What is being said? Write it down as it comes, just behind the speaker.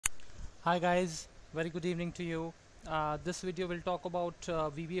Hi guys, very good evening to you. This video will talk about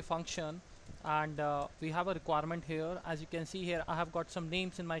VBA function, and we have a requirement here. As you can see here, I have got some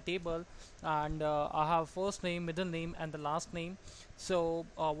names in my table, and I have first name, middle name and the last name. So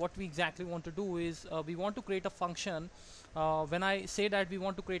what we exactly want to do is we want to create a function. When I say that we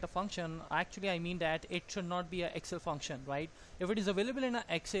want to create a function, actually I mean that it should not be an Excel function, right? If it is available in an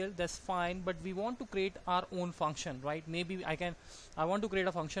Excel, that's fine, but we want to create our own function, right? Maybe I want to create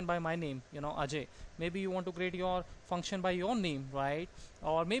a function by my name, Ajay. Maybe you want to create your function by your name, right?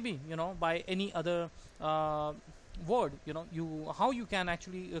 Or maybe, by any other word, how you can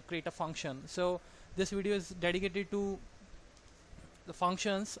actually create a function. So this video is dedicated to the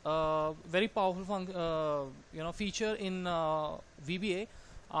functions, very powerful feature in VBA.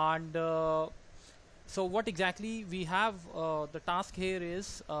 And so what exactly we have, the task here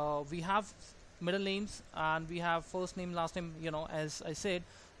is we have middle names and we have first name, last name, as I said.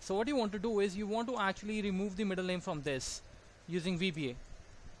 So what you want to do is you want to actually remove the middle name from this using VBA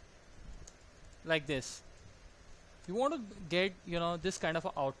like this. You want to get this kind of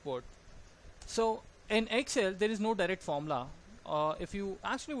a output. So in Excel there is no direct formula. If you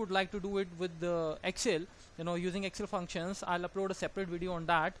actually would like to do it with the Excel, using Excel functions, I'll upload a separate video on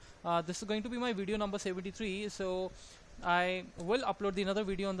that. This is going to be my video number 73, so I will upload the another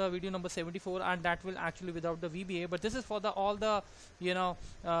video on the video number 74, and that will actually without the VBA. But this is for the all the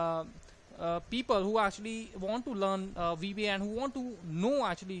people who actually want to learn VBA and who want to know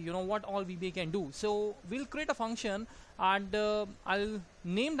actually what all VBA can do. So we'll create a function, and I'll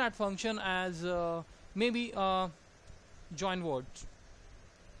name that function as maybe join words,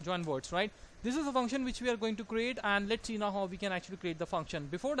 right? This is a function which we are going to create, and let's see now how we can actually create the function.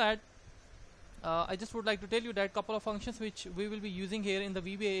 Before that, I just would like to tell you that couple of functions which we will be using here in the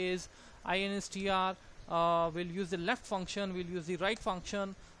VBA is Instr. We'll use the left function, we'll use the right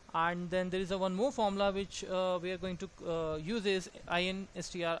function, and then there is a one more formula which we are going to use is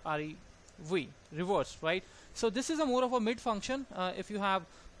Instrrev, reverse, right? So this is a more of a mid function.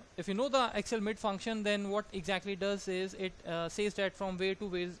 If you know the Excel mid function, then what exactly it does is it says that from where to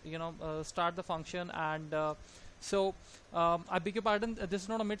where start the function. And so I beg your pardon, this is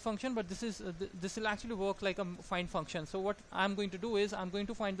not a mid function, but this will actually work like a find function. So what I'm going to do is I'm going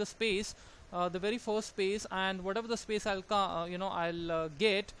to find the space, the very first space, and whatever the space I'll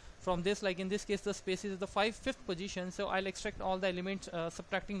get from this, like in this case the space is the fifth position, so I'll extract all the elements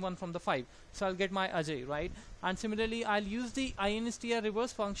subtracting 1 from the 5, so I'll get my Ajay, right? And similarly I'll use the instr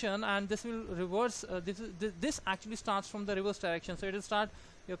reverse function, and this will reverse this actually starts from the reverse direction, so it will start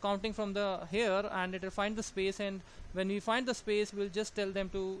you're counting from the here, and it will find the space, and when we find the space we'll just tell them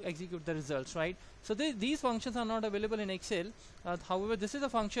to execute the results, right? So these functions are not available in Excel. However, this is a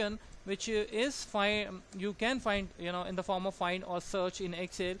function which is you can find in the form of find or search in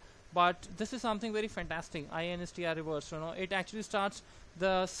Excel, but this is something very fantastic. Instr reverse, it actually starts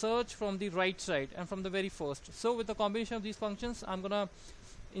the search from the right side and from the very first. So with the combination of these functions, I'm gonna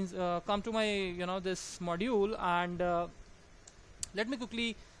come to my this module, and let me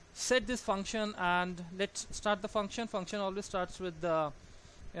quickly set this function, and let's start the function. Function always starts with the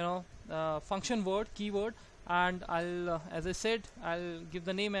function word keyword, and I'll as I said, I'll give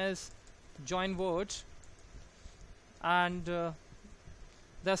the name as join words, and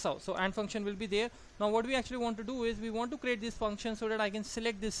that's how. So and function will be there. Now what we actually want to do is we want to create this function so that I can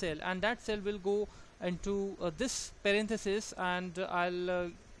select this cell, and that cell will go into this parenthesis, and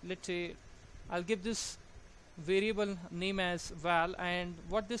I'll let's say I'll give this variable name as val, and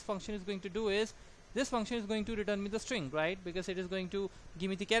what this function is going to do is this function is going to return me the string, right? Because it is going to give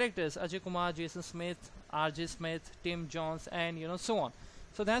me the characters Ajay Kumar, Jason Smith, RJ Smith, Tim Jones, and so on.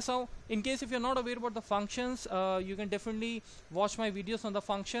 So that's how. In case if you're not aware about the functions, you can definitely watch my videos on the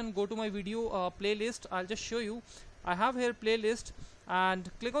function. Go to my video playlist. I'll just show you. I have here playlist,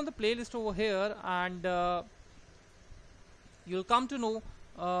 and click on the playlist over here, and you'll come to know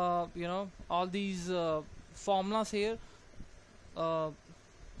all these formulas here,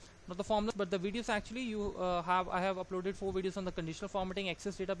 not the formulas but the videos. Actually I have uploaded 4 videos on the conditional formatting,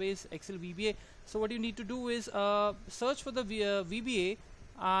 Access database, Excel VBA. So what you need to do is search for the VBA,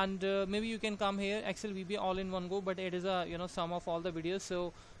 and maybe you can come here Excel VBA all in one go, but it is a sum of all the videos.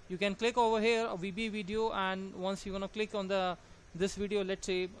 So you can click over here a VBA video, and once you want to click on this video, let's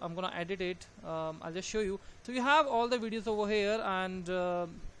say I'm gonna edit it, I'll just show you. So you have all the videos over here, and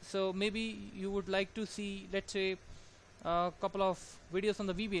so maybe you would like to see, let's say, a couple of videos on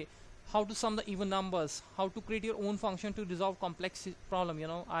the VBA, how to sum the even numbers, how to create your own function to resolve complex problem.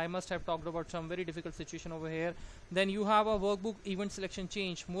 I must have talked about some very difficult situation over here. Then you have a workbook event selection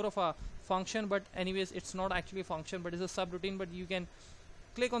change, more of a function, but anyways it's not actually a function but it's a subroutine, but you can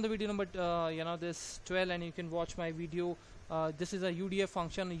click on the video number this 12, and you can watch my video. This is a UDF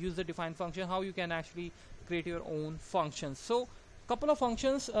function, use the define function, how you can actually create your own functions. So couple of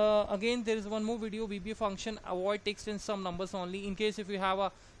functions. Again, there is one more video, VBA function, avoid text and sum numbers only. In case if you have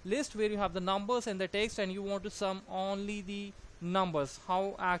a list where you have the numbers and the text and you want to sum only the numbers,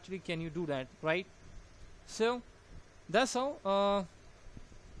 how actually can you do that, right? So that's how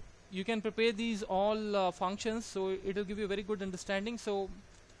you can prepare these all functions, so it will give you a very good understanding. So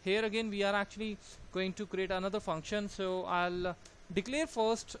here again we are actually going to create another function. So I'll declare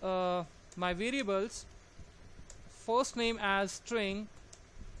first my variables, first name as string,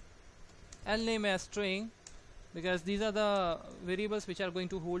 L name as string, because these are the variables which are going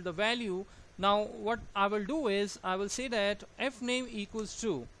to hold the value. Now what I will do is I will say that f name equals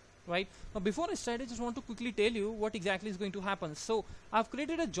to, right? Now before I start, I just want to quickly tell you what exactly is going to happen. So I've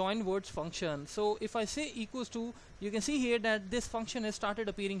created a join words function. So if I say equals to, you can see here that this function has started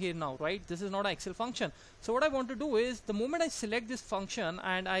appearing here now, right? This is not an Excel function. So what I want to do is, the moment I select this function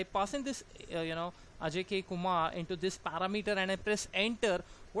and I pass in this Ajay K Kumar into this parameter and I press enter,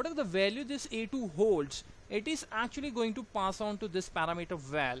 whatever the value this A2 holds, it is actually going to pass on to this parameter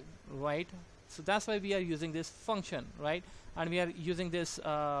val, right? So that's why we are using this function, right? And we are using this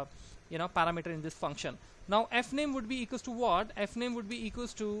parameter in this function. Now f name would be equals to what? F name would be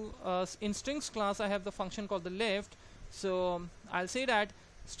equals to in strings class I have the function called the left. So I'll say that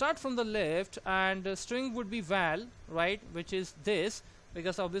start from the left, and string would be val, right, which is this,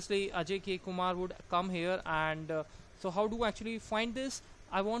 because obviously Ajay K Kumar would come here. And so how do I actually find this?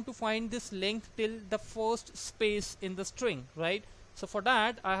 I want to find this length till the first space in the string, right? So for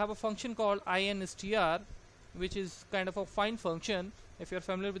that I have a function called InstrR, which is kind of a find function. If you're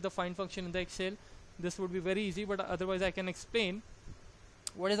familiar with the find function in the Excel, this would be very easy, but otherwise I can explain.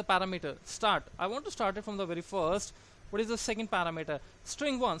 What is the parameter? Start. I want to start it from the very first. What is the second parameter?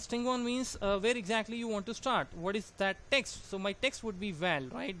 String 1. String 1 means where exactly you want to start. What is that text? So my text would be val,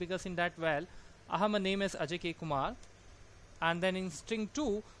 right? Because in that val I have my name as Ajay K Kumar. And then in string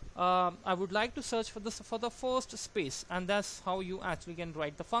 2 I would like to search for the first space, and that's how you actually can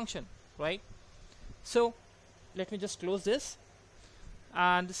write the function, right? So let me just close this,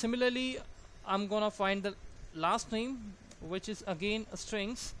 and similarly I'm gonna find the last name, which is again a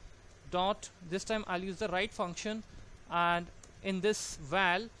strings dot. This time I'll use the write function, and in this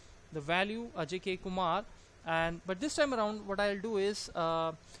val the value Ajay K Kumar. And but this time around what I'll do is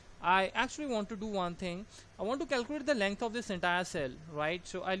I actually want to do one thing. I want to calculate the length of this entire cell, right?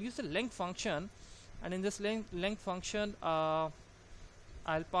 So I'll use the length function, and in this length function I'll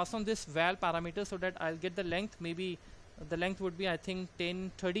pass on this val parameter so that I'll get the length. Maybe the length would be, I think,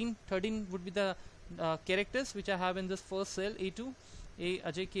 13 would be the characters which I have in this first cell, A2,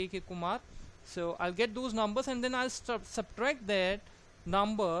 Ajay K Kumar. So I'll get those numbers, and then I'll subtract that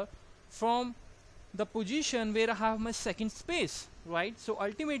number from the position where I have my second space, right? So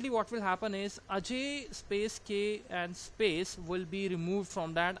ultimately what will happen is Ajay space K and space will be removed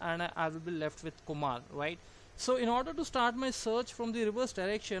from that, and I will be left with Kumar, right? So in order to start my search from the reverse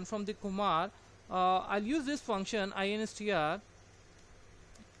direction from the Kumar, I'll use this function InstrRev.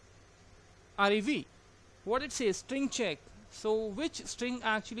 What it says, string check. So which string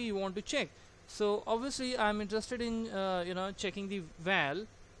actually you want to check? So obviously I'm interested in checking the val,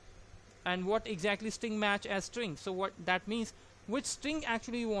 and what exactly string match as string. So what that means, which string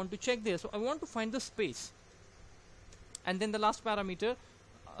actually you want to check there. So I want to find the space, and then the last parameter,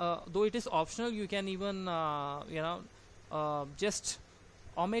 though it is optional, you can even just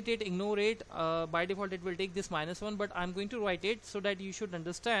omit it, ignore it. By default it will take this -1, but I'm going to write it so that you should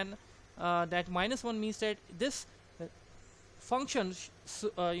understand that -1 means that this function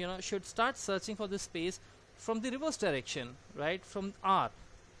should start searching for the space from the reverse direction, right, from R,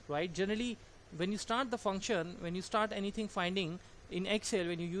 right? Generally when you start the function, when you start anything finding in Excel,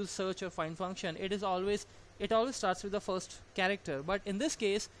 when you use search or find function, it always starts with the first character. But in this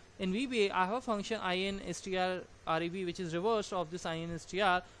case in VBA I have a function InstrRev, which is reverse of this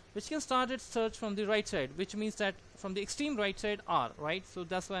InstrR, which can start its search from the right side, which means that from the extreme right side R, right? So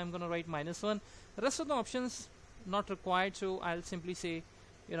that's why I'm going to write -1. The rest of the options not required, so I'll simply say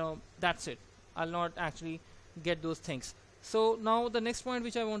that's it. I'll not actually get those things. So now the next point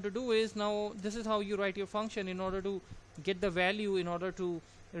which I want to do is, now this is how you write your function in order to get the value, in order to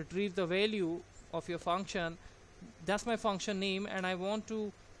retrieve the value of your function. That's my function name, and I want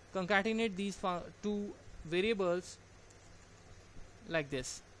to concatenate these two variables like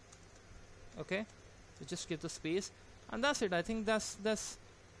this. Okay, so just give the space, and that's it. I think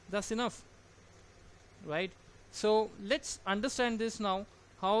that's enough, right? So let's understand this now,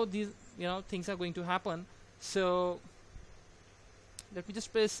 how these things are going to happen. So let me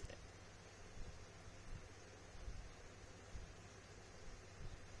just press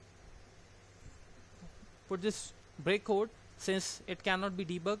put this break code, since it cannot be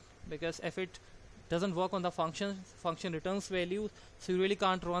debugged, because if it doesn't work on the function returns value, so you really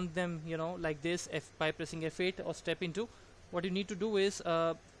can't run them, you know, like this by pressing F8 or step into. What you need to do is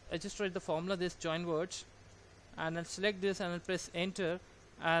I just write the formula, this join words, and I'll select this and I'll press enter,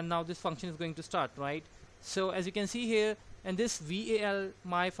 and now this function is going to start, right? So as you can see here, and this VAL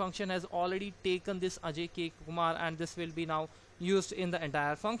my function has already taken this Ajay K Kumar, and this will be now used in the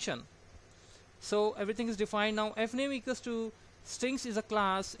entire function. So everything is defined now. Fname equals to strings is a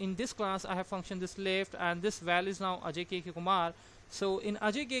class. In this class I have function this left, and this val is now Ajay K Kumar. So in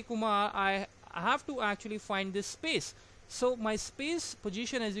Ajay K Kumar I have to actually find this space. So my space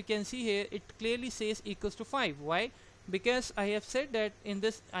position, as you can see here, it clearly says equals to 5. Why? Because I have said that in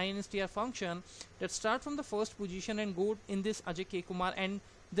this instr function that start from the first position and go in this Ajay K Kumar, and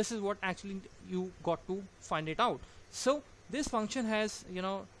this is what actually you got to find it out. So this function has, you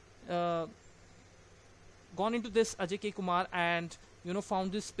know, gone into this Ajay K Kumar and, you know,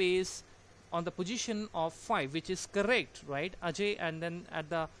 found this space on the position of 5, which is correct, right? Ajay, and then at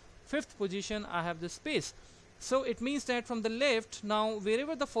the 5th position I have this space. So it means that from the left, now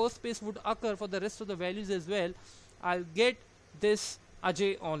wherever the first space would occur for the rest of the values as well, I'll get this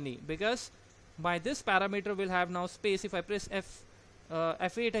Ajay only, because by this parameter will have now space. If I press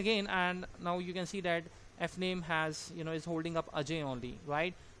F8 again, and now you can see that fname has, you know, is holding up Ajay only,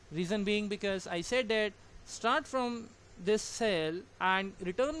 right? Reason being because I said that start from this cell and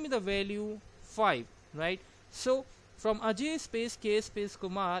return me the value 5, right? So from Ajay space K space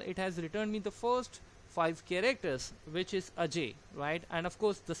Kumar, it has returned me the first 5 characters, which is Ajay, right? And of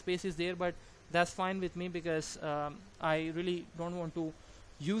course the space is there, but that's fine with me, because I really don't want to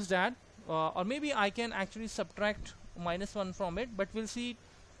use that, or maybe I can actually subtract -1 from it, but we'll see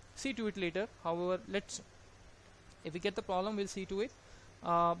to it later. However, if we get the problem, we'll see to it,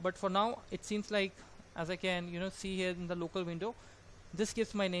 but for now it seems like, as I can, you know, see here in the local window, this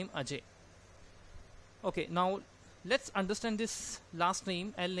gives my name Ajay. Okay, now let's understand this last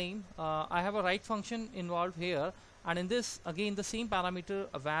name, L name. I have a write function involved here, and in this again the same parameter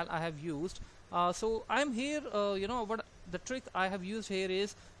val I have used. So I'm here, you know, what the trick I have used here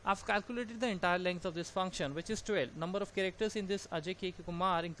is I've calculated the entire length of this function, which is 12. Number of characters in this Ajay K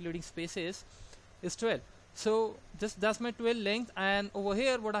Kumar including spaces is 12. So that's my 12 length, and over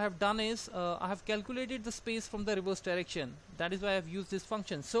here what I have done is I have calculated the space from the reverse direction. That is why I have used this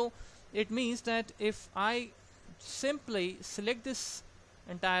function. So it means that if I simply select this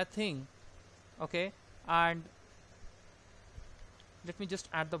entire thing, okay, and let me just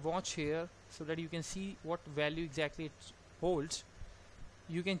add the watch here so that you can see what value exactly it holds.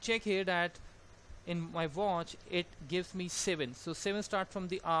 You can check here that in my watch it gives me 7. So 7 start from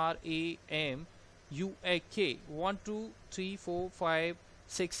the R, A, M, U, A, K, 1, 2, 3, 4, 5,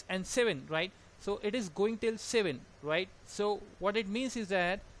 6 and 7, right? So it is going till 7, right? So what it means is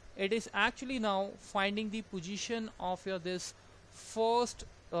that it is actually now finding the position of your this first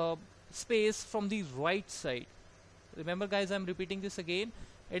space from the right side. Remember guys, I'm repeating this again.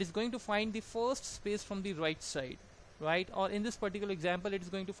 It is going to find the first space from the right side, right? Or in this particular example, it is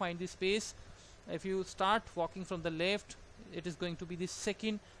going to find the space. If you start walking from the left, it is going to be the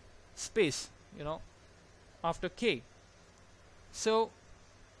second space, you know, after K. So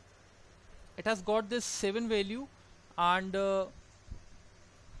it has got this 7 value, and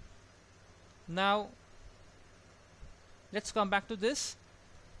now let's come back to this.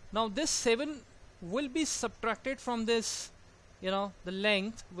 Now this 7 will be subtracted from this, you know, the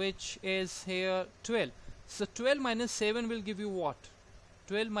length, which is here 12. So 12 minus 7 will give you what?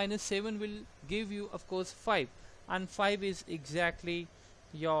 12 minus 7 will give you, of course, 5, and 5 is exactly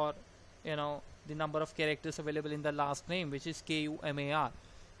your, you know, the number of characters available in the last name, which is KUMAR.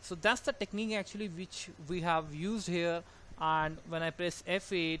 So that's the technique actually which we have used here, and when I press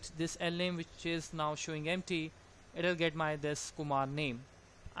F8, this L name, which is now showing empty, it will get my this Kumar name.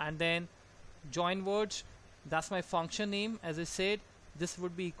 And then join words, that's my function name. As I said, this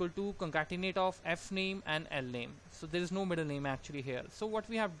would be equal to concatenate of F name and L name. So there is no middle name actually here. So what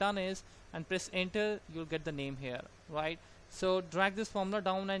we have done is, and press enter, you'll get the name here, right? So drag this formula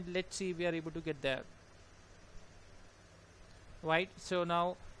down and let's see if we are able to get there, right? So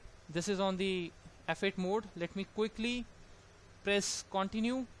now this is on the F8 mode. Let me quickly press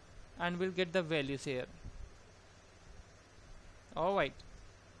continue and we'll get the values here. Alright,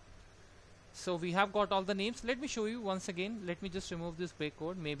 so we have got all the names. Let me show you once again. Let me just remove this break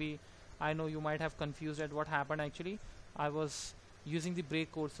code. Maybe, I know you might have confused at what happened actually. I was using the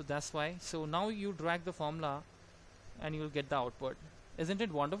break code, so that's why. So now you drag the formula and you'll get the output. Isn't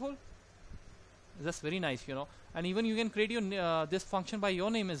it wonderful? That's very nice, you know. And even you can create your this function by your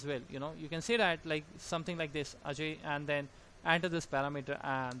name as well, you know. You can say that like something like this, Ajay, and then enter this parameter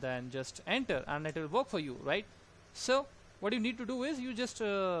and then just enter, and it will work for you, right? So what you need to do is you just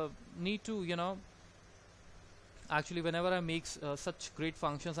need to, you know, actually whenever I make such great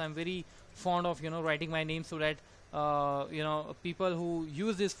functions, I'm very fond of, you know, writing my name so that you know, people who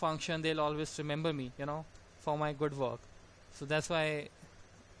use this function, they'll always remember me, you know, for my good work. So that's why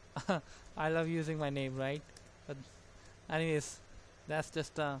I love using my name, right? But anyways, that's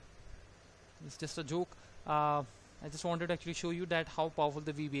just it's just a joke. I just wanted to actually show you that how powerful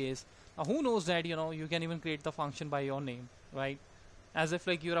the VBA is. Who knows that, you know, you can even create the function by your name, right? As if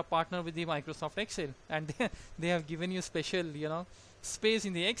like you're a partner with the Microsoft Excel, and they have given you special, you know, space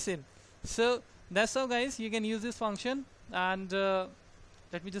in the Excel. So that's how, guys, you can use this function. And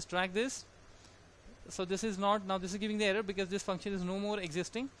let me just drag this. So this is not, now this is giving the error because this function is no more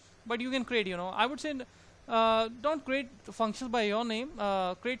existing. But you can create, you know, I would say don't create functions by your name.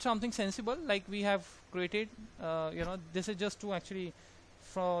 Create something sensible like we have created. You know, this is just to actually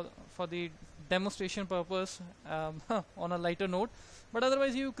for the demonstration purpose, on a lighter note. But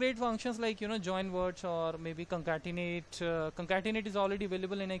otherwise you create functions like, you know, join words or maybe concatenate. Concatenate is already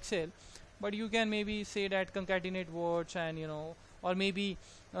available in Excel, but you can maybe say that concatenate words, and you know, or maybe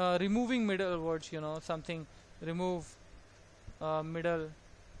removing middle words, you know, something remove middle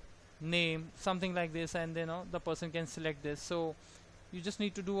name, something like this, and you know, the person can select this. So you just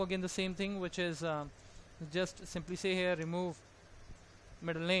need to do again the same thing, which is just simply say here remove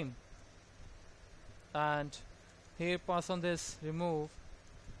middle name, and here pass on this remove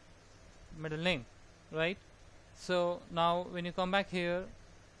middle name, right? So now when you come back here,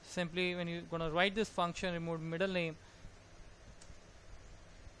 simply when you're gonna write this function remove middle name,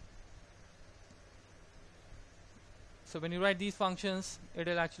 so when you write these functions, it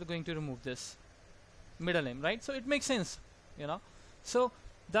is actually going to remove this middle name, right? So it makes sense, you know. So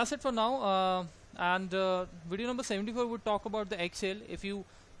that's it for now. And video number 74 would talk about the Excel. If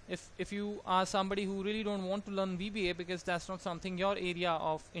you are somebody who really don't want to learn VBA because that's not something your area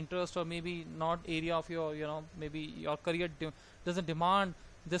of interest, or maybe not area of your, you know, maybe your career doesn't demand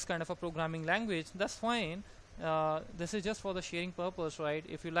this kind of a programming language, that's fine. This is just for the sharing purpose, right?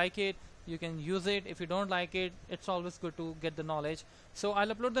 If you like it, you can use it. If you don't like it, it's always good to get the knowledge. So I'll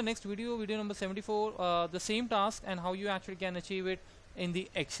upload the next video number 74, the same task and how you actually can achieve it in the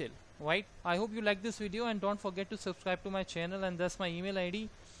Excel, right? I hope you like this video, and don't forget to subscribe to my channel, and that's my email ID.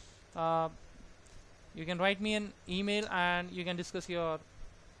 You can write me an email and you can discuss your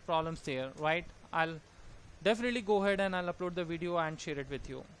problems there, right? I'll definitely go ahead and I'll upload the video and share it with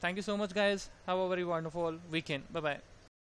you. Thank you so much, guys. Have a very wonderful weekend. Bye bye.